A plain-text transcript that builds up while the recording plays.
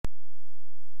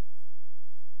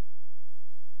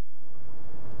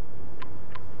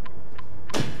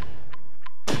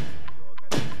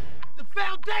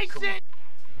rotation!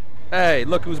 Hey,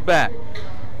 look who's back.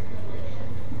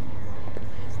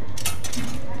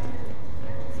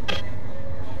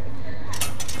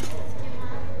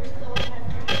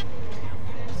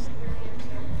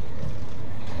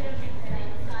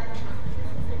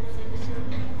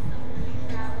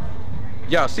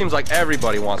 Yo, seems like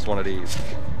everybody wants one of these.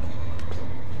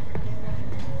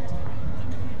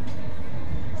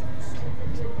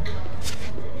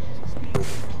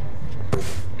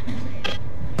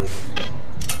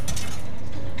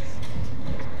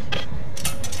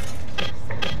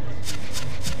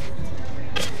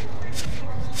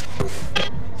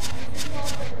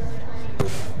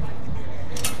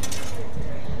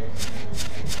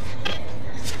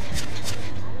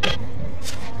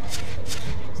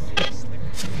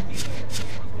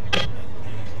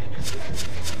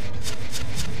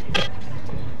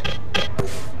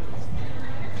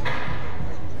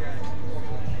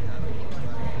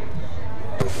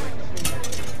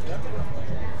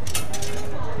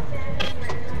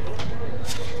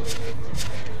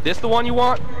 This the one you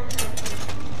want?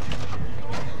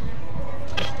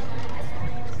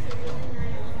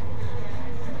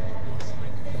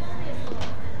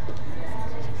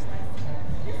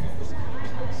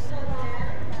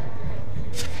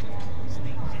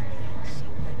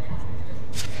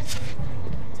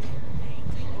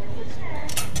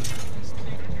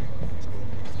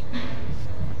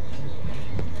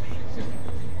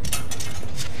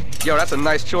 Yo, that's a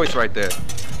nice choice right there.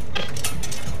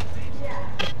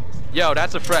 Yo,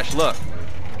 that's a fresh look.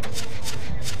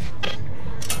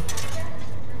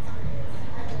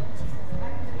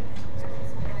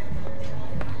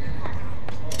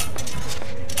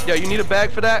 Yo, you need a bag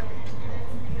for that?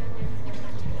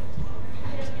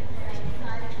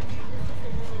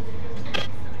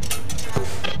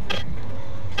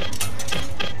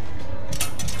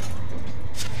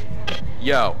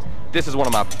 Yo, this is one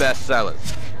of my best sellers.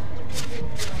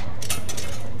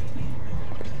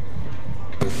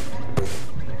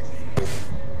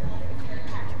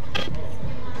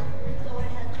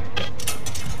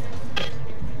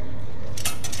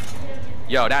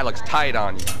 Yo, that looks tight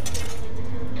on you.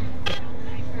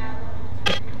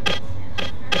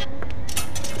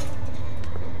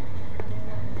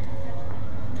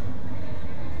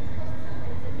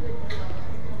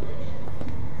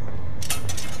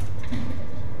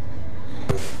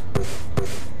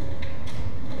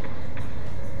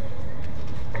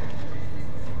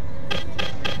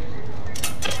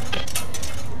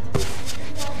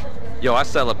 Yo, I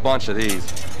sell a bunch of these.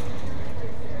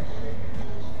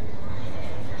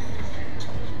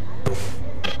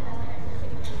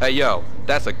 Hey, yo,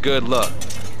 that's a good look.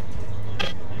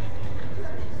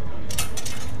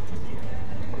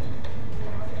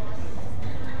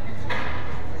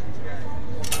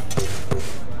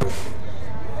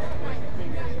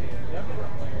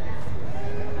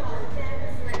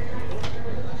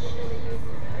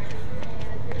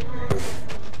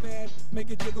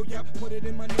 Make it jiggle, yep, put it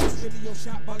in my next video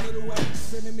shot by Little X.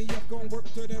 Sending me up, gon' work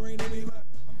till there ain't any left.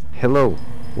 Hello,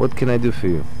 what can I do for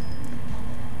you?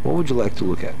 What would you like to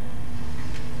look at?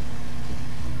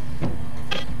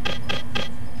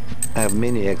 I have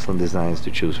many excellent designs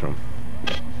to choose from.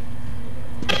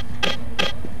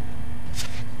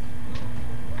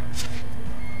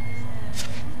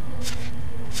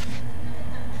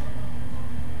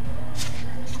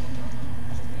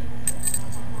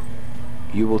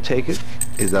 You will take it?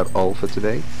 Is that all for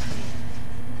today?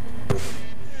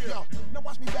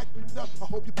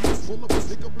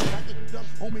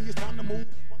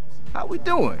 How we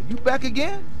doing? You back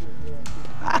again?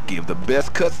 I give the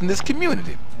best cuts in this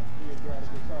community.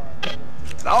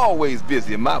 It's always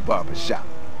busy in my barber shop.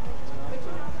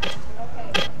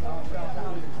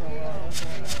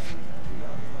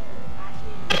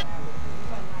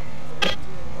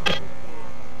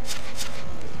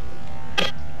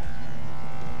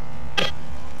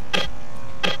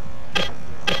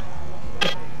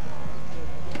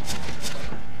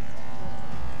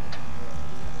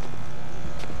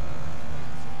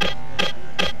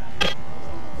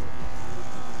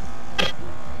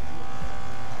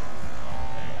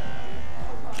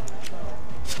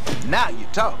 Now you're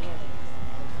talking.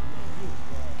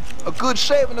 A good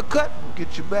shave and a cut will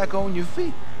get you back on your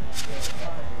feet.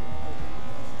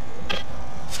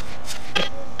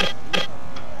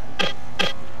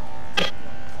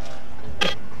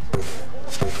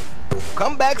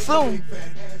 Come back soon.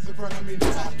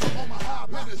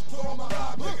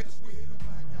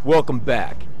 Welcome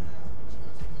back.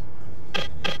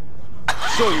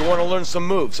 So, you want to learn some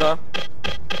moves, huh?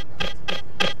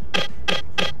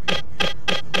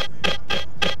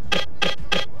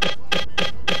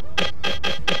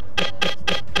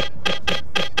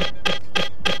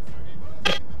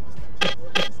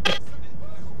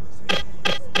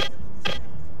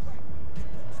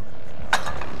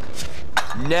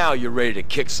 Now you're ready to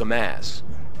kick some ass.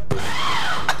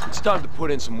 It's time to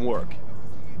put in some work.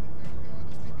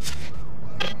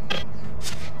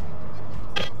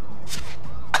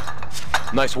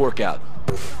 Nice workout.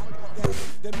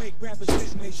 That make rappers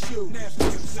spit in they shoes.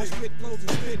 I spit flows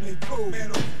and spit in they food.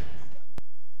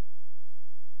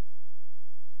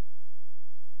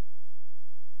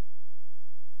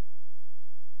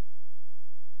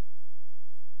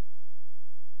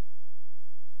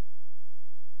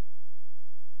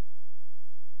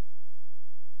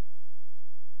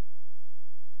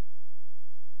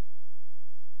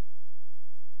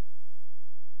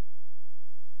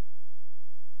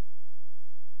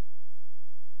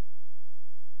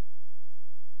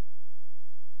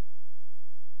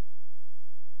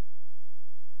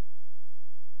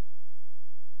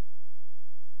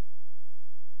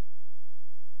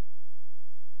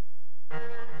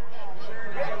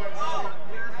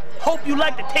 Hope you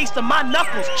like the taste of my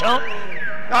knuckles, chump.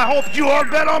 I hope you all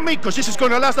bet on me, because this is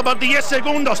going to last about 10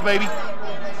 segundos, baby.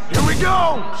 Here we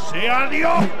go! See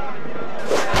adios.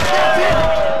 That's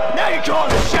it! Now you're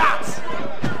calling the shots!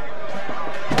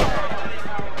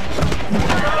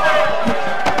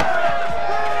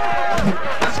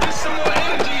 Let's get some more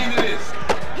energy into this.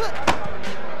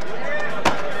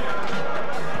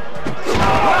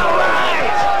 All right!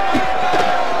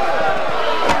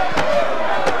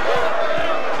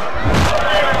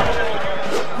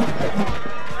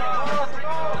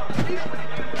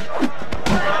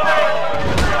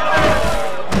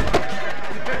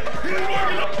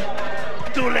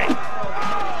 Too late.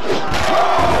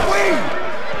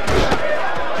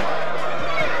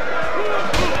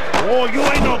 Oh, you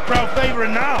ain't no crowd favorite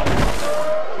now.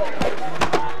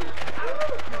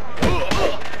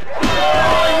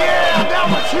 Oh yeah, that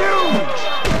was huge!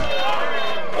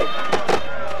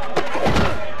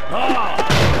 Oh,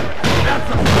 that's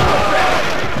a perfect!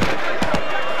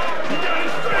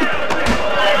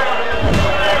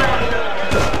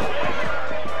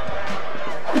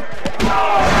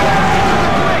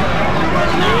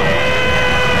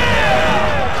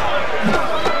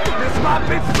 This might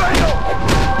be fatal!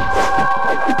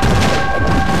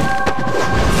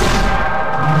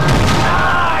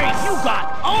 Nice! You got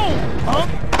owned, punk!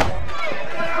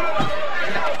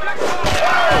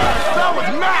 That was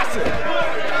massive!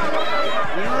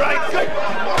 You right, good.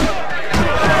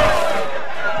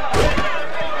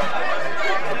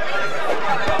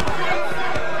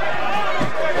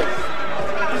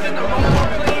 Isn't the wrong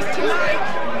place tonight?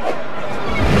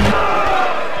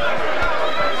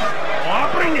 Oh,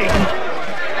 bring it.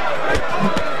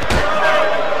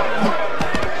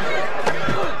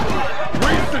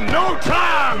 Wasting no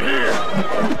time here!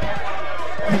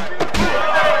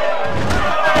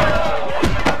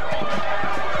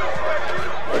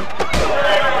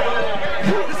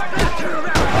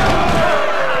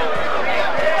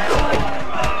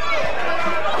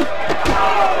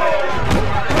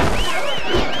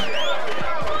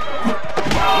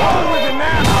 Roll with it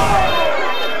now!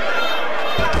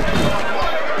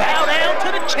 Bow down to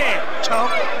the champ,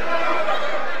 chump!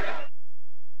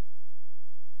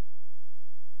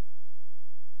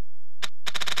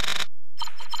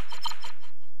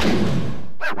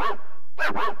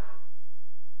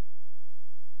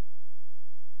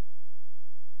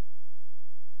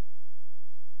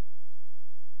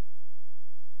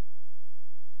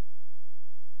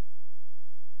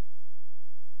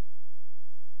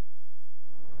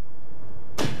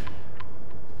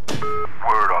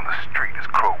 Word on the street is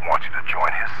Crow wants you to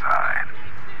join his side.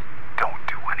 Don't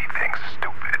do anything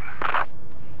stupid.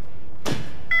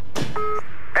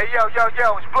 Hey, yo,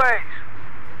 it's Blaze.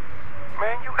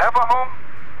 Man, you ever home?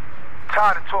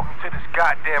 Tired of talking to this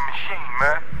goddamn machine,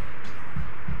 man.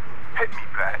 Hit me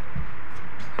back.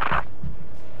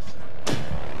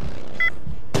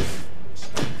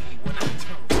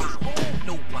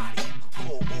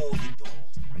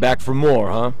 Back for more,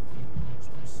 huh?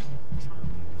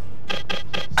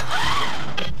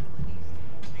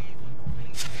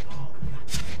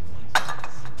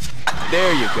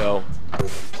 There you go.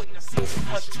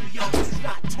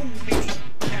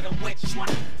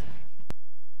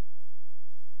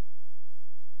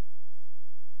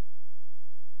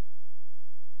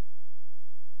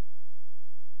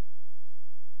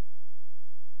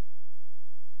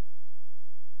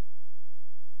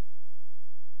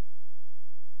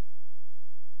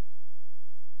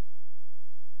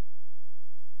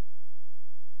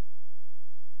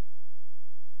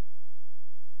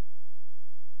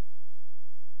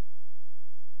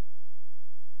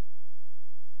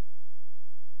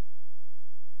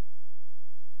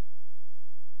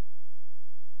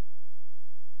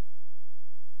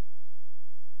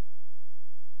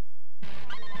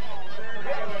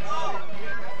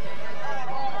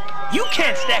 You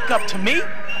can't stack up to me.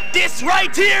 This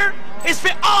right here is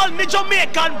for all my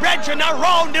Jamaican brethren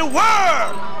around the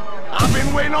world. I've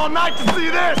been waiting all night to see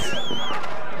this.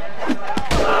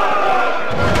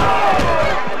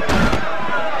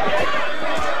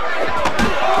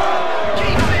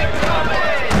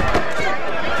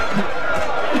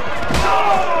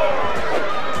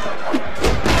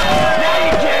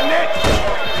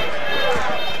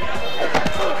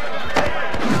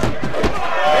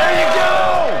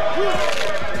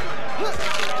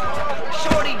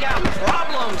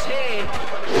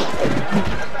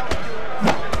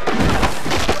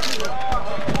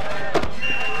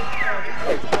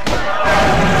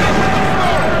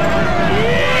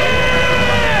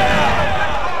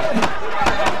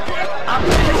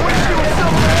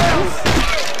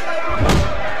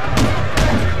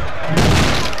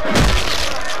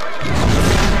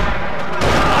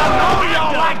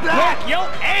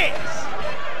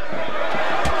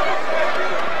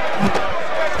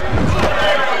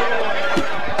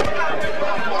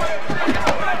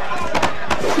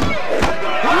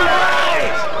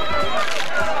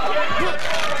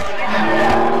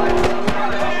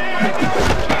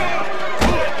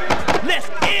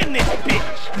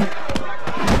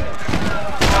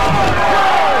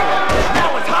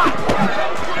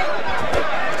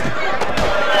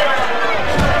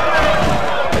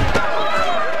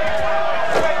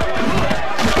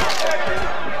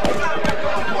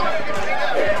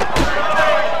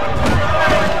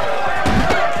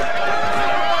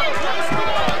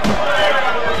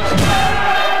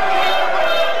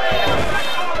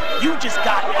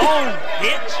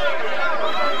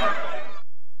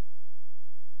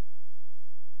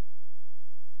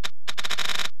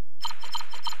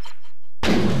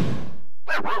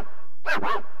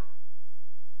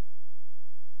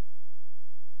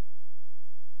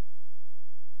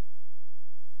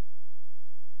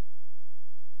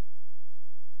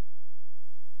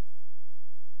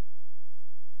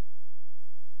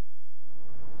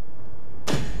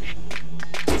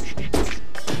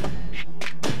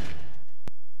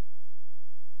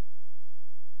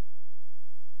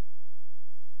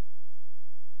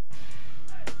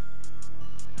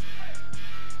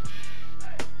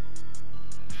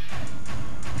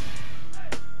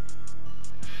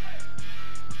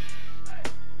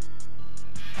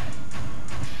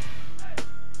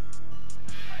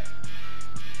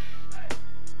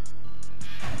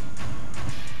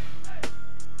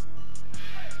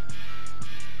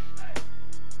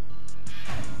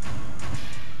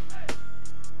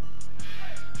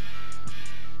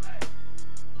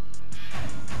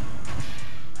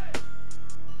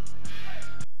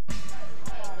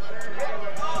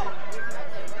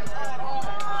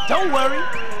 Don't worry,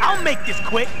 I'll make this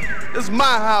quick. This is my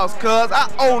house, cuz.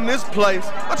 I own this place.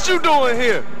 What you doing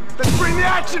here? Let's bring the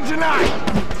action tonight.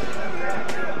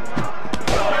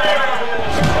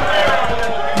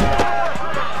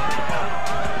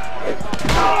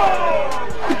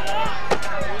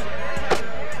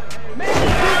 This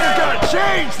is gonna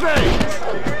change things.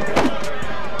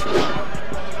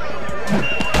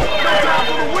 No time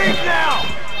for the weak now.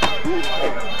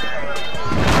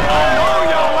 I know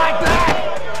y'all like that.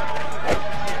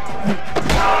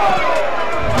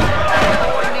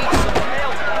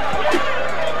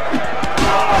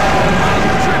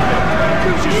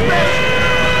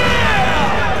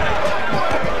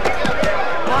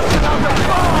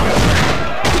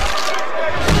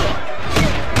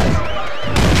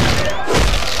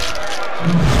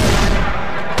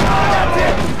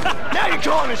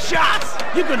 Calling shots?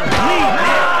 You're gonna bleed now.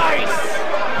 Nice!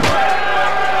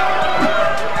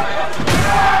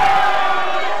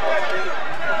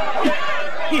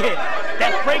 Yeah,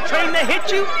 that freight train that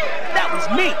hit you, that was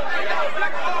me.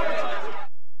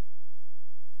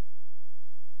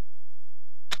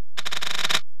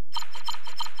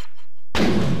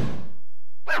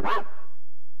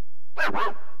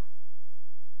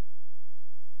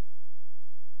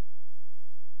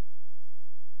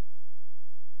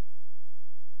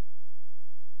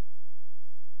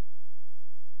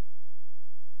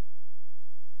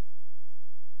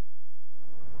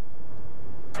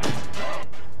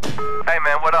 Hey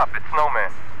man, what up? It's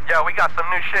Snowman. Yo, we got some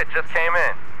new shit just came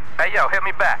in. Hey yo, hit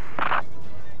me back.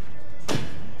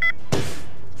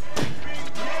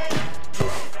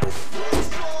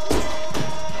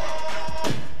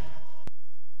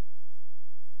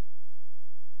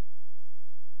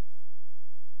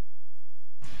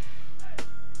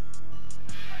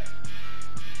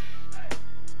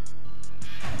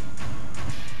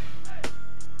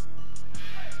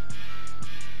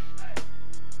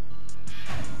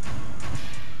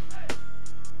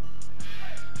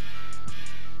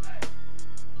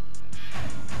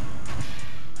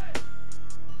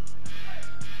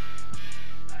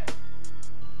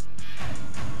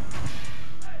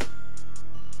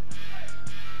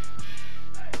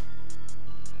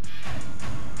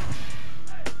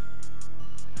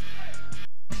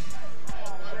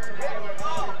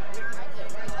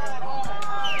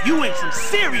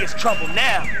 serious trouble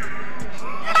now.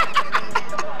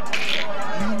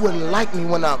 You wouldn't like me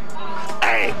when I'm...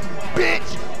 Hey,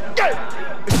 bitch!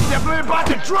 It's definitely about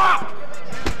to drop!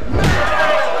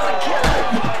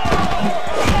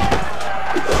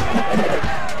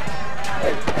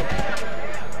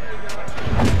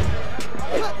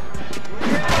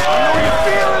 I know you're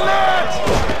feeling that!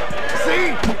 See?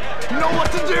 You know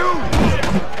what to do!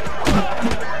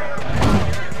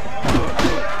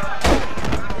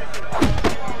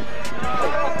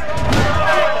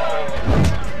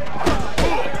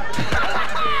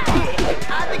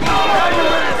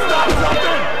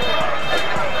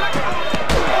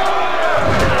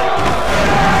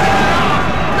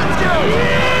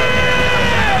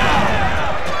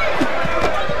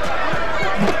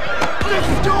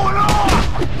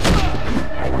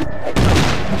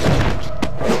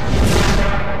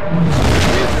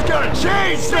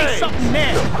 Say something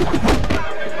now.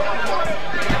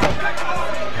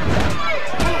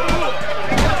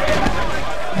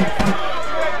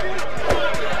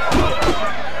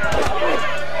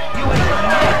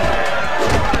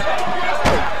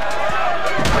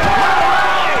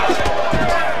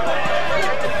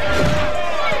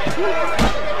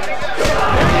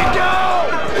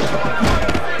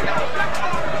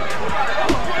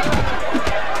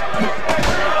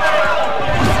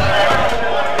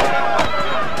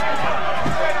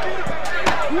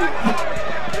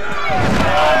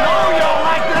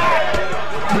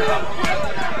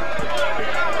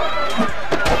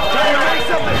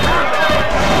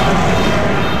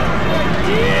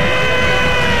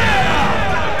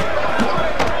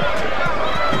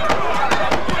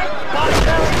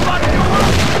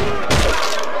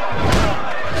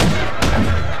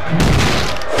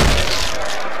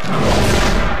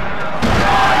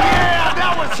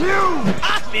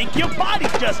 I think your body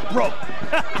just broke.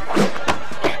 What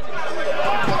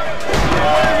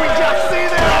did we just see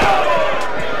there?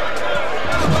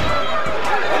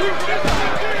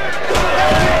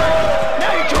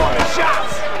 Now you're calling the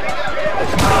shots.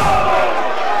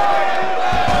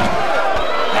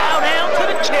 Bow down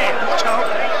to the chair, chump.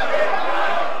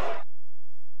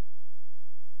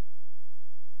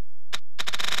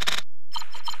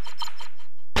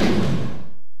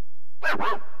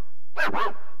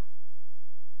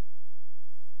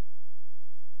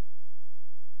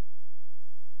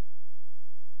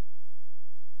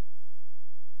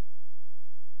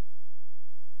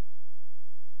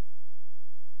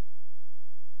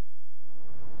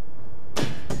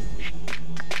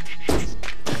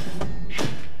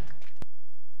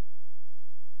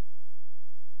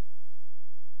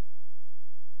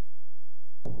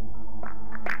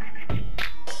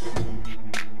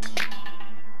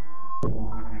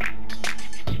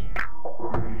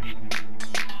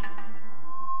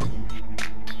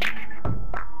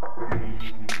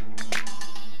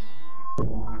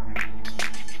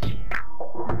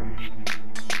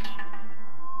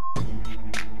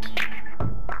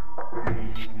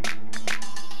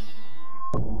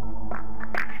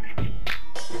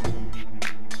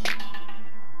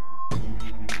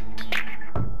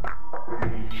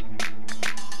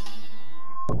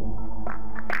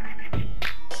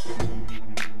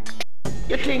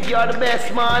 You think you're the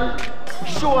best, man?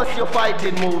 Show us your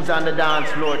fighting moves on the dance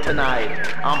floor tonight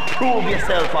and prove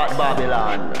yourself at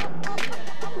Babylon.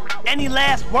 Any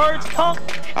last words, punk?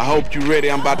 I hope you're ready.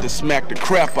 I'm about to smack the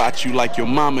crap out you like your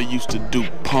mama used to do,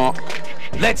 punk.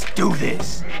 Let's do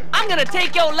this. I'm gonna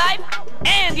take your life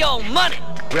and your money.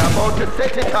 We're about to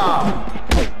set it off.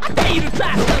 I tell you to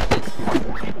try something.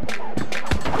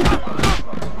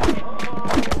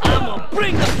 I'ma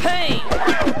bring the pain.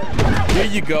 Here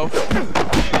you go.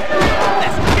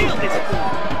 Let's kill this fool.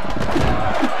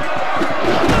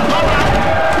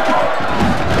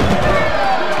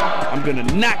 I'm gonna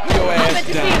knock your ass I bet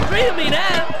you down. see three of me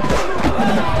now.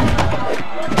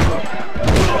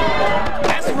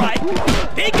 That's right.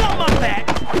 They got my back.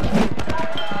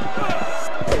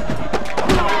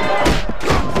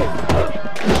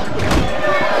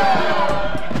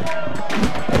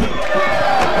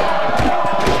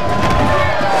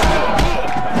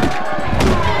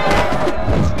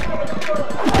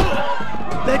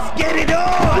 Let's get it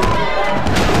on!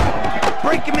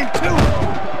 Break him in two!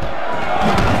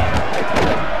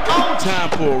 Time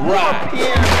for a ride. Bring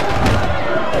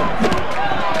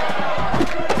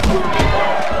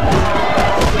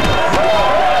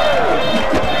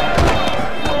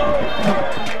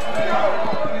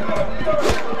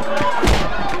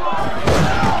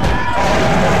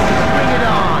it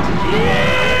on.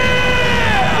 Yeah!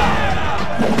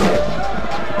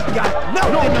 Got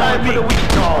nothing Time on for the me! weak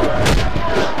dog.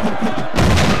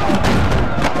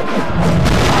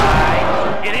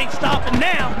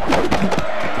 down.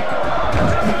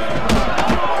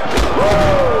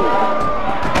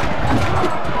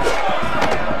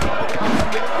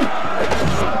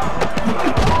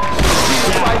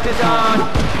 Fight it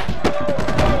on.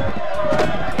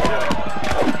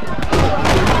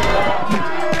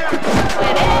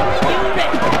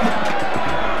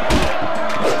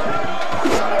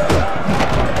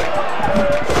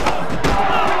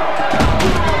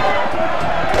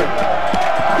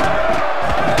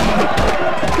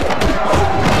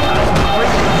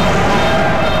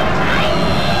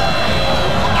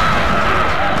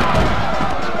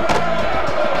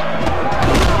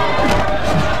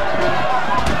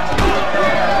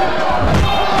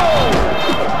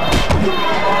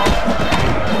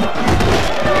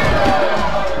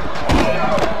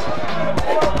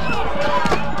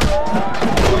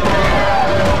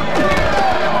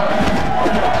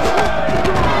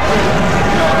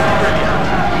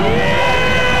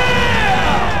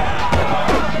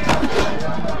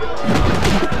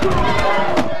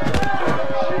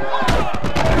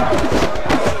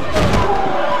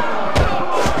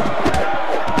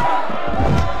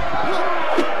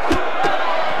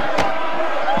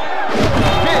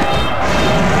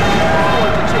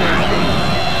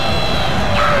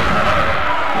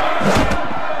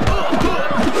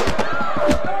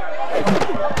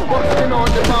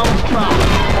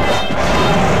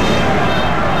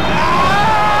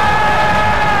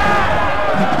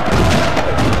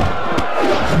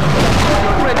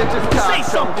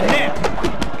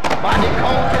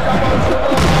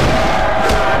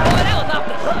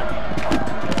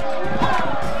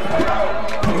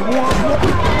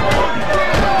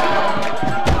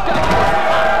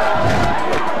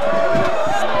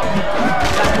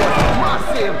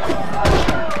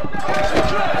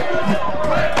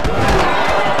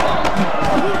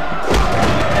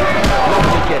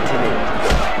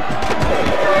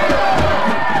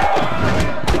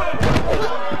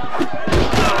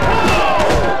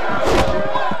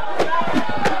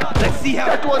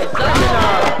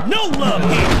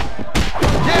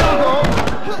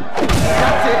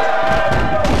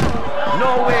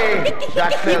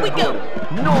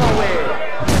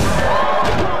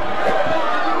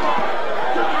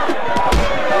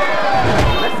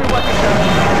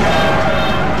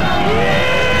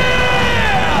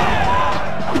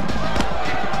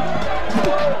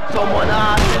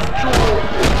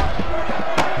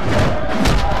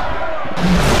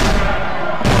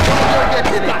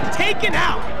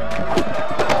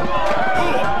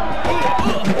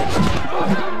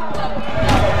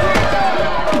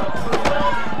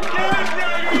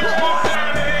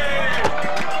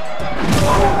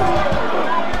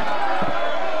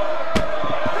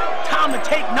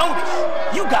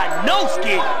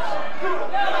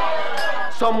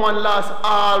 Someone lost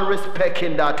all respect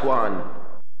in that one.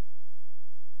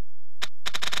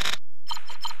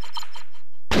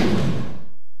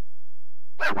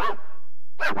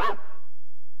 Wow.